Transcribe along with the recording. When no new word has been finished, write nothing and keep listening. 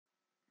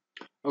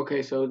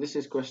Okay, so this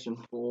is question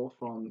 4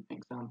 from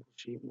example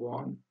sheet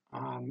 1.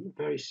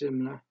 Very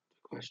similar to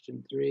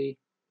question 3.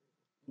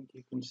 I think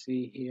you can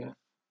see here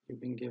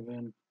you've been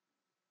given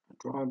a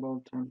dry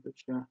bulb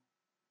temperature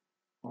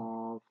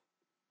of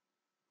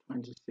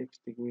 26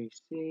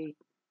 degrees C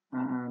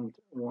and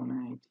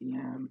 1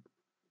 atm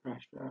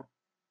pressure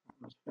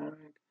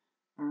atmospheric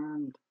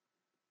and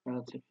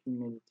relative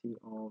humidity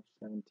of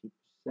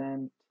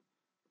 70%.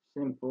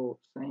 Simple,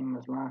 same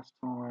as last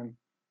time.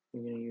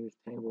 We're going to use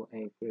table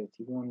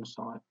A31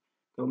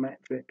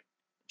 psychometric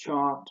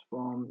chart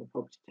from the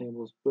property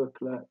tables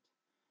booklet,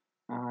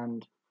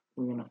 and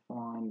we're going to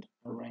find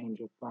a range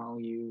of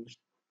values.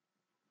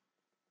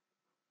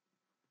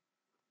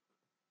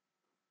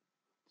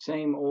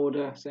 Same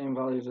order, same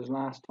values as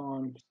last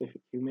time: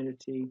 specific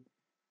humidity,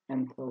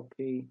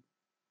 enthalpy,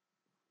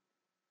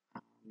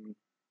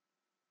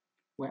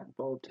 wet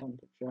bulb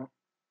temperature,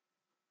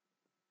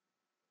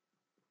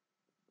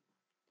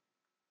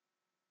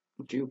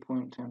 dew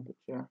point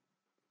temperature,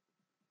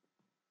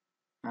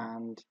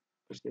 and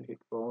specific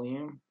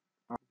volume.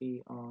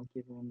 We are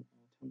given a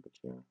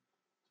temperature.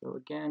 So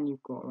again,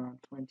 you've got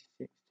around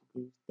 26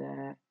 degrees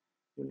there.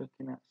 You're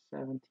looking at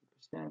 70%,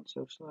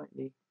 so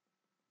slightly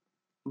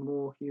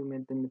more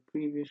humid than the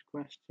previous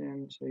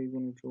question. So you're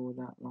going to draw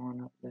that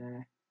line up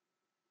there.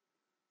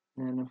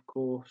 Then, of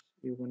course,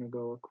 you're going to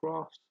go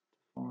across to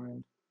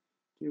find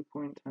dew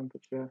point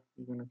temperature.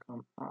 You're going to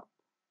come up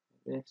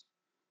like this to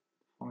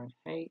find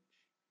H.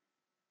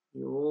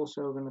 You're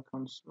also going to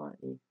come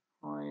slightly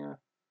higher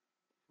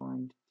to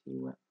find T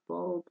wet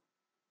bulb,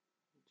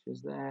 which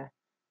is there.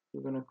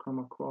 You're going to come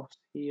across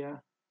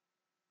here.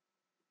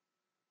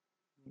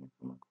 You're going to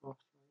come across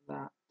like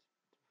that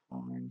to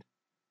find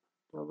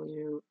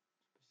W,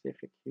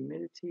 specific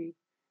humidity,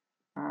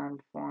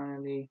 and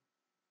finally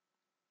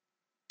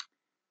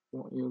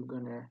what you're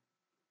going to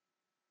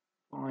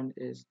find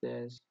is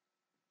there's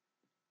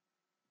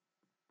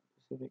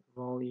specific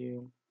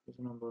volume. There's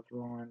a number of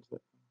lines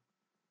that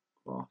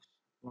cross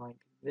like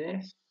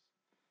this.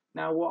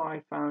 Now what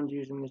I found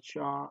using the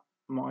chart,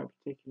 my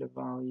particular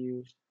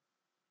values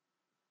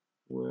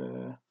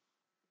were,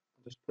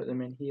 I'll just put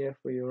them in here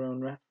for your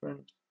own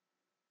reference.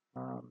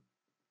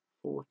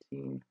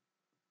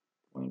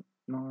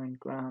 14.9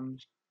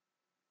 grams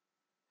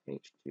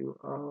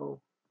H2O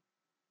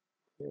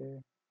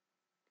per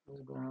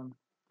kilogram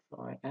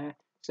dry air.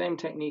 Same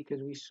technique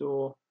as we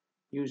saw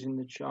using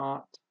the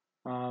chart.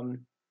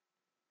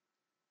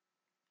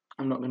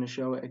 I'm not going to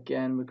show it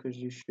again because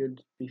you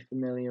should be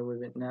familiar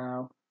with it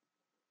now.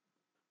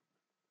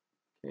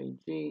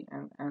 kg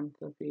and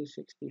enthalpy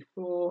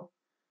 64,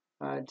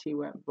 T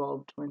wet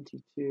bulb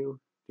 22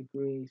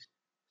 degrees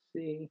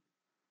C,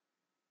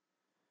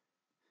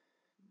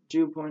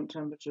 dew point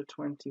temperature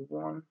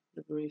 21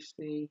 degrees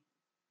C,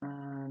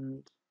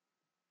 and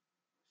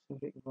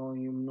specific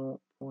volume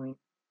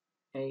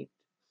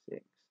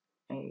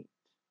 0.868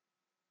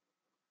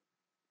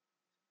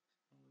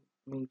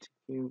 meter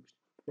cubes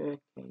per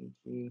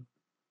kg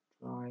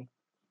dry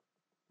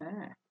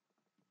air.